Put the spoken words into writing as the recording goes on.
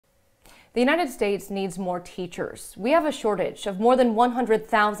The United States needs more teachers. We have a shortage of more than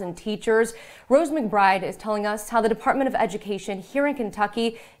 100,000 teachers. Rose McBride is telling us how the Department of Education here in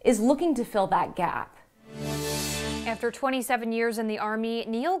Kentucky is looking to fill that gap. After 27 years in the Army,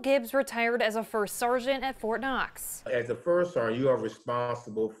 Neil Gibbs retired as a first sergeant at Fort Knox. As a first sergeant, you are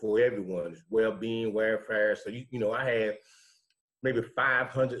responsible for everyone's well-being, welfare. So, I had maybe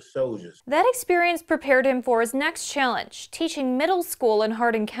 500 soldiers. That experience prepared him for his next challenge, teaching middle school in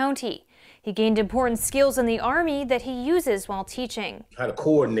Hardin County. He gained important skills in the Army that he uses while teaching. How to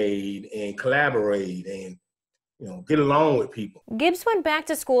coordinate and collaborate and get along with people. Gibbs went back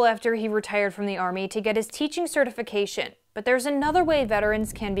to school after he retired from the Army to get his teaching certification. But there's another way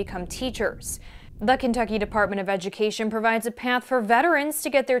veterans can become teachers. The Kentucky Department of Education provides a path for veterans to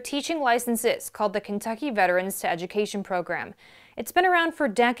get their teaching licenses called the Kentucky Veterans to Education Program. It's been around for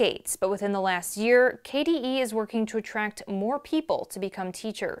decades, but within the last year, KDE is working to attract more people to become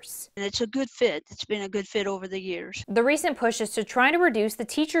teachers. And it's a good fit. It's been a good fit over the years. The recent push is to try to reduce the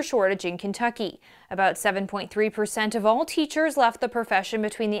teacher shortage in Kentucky. About 7.3% of all teachers left the profession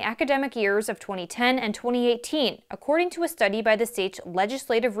between the academic years of 2010 and 2018, according to a study by the state's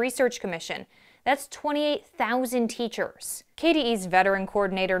Legislative Research Commission. That's 28,000 teachers. KDE's veteran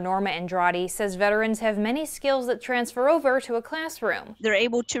coordinator Norma Andrade says veterans have many skills that transfer over to a classroom. They're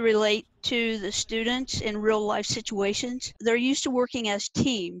able to relate to the students in real life situations. They're used to working as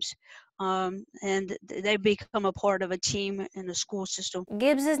teams, and they become a part of a team in the school system.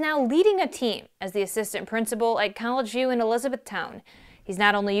 Gibbs is now leading a team as the assistant principal at College View in Elizabethtown. He's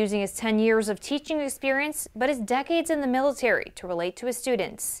not only using his 10 years of teaching experience, but his decades in the military to relate to his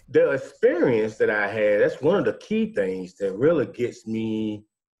students. The experience that I had, that's one of the key things that really helps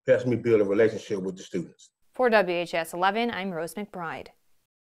me build a relationship with the students. For WHS 11, I'm Rose McBride.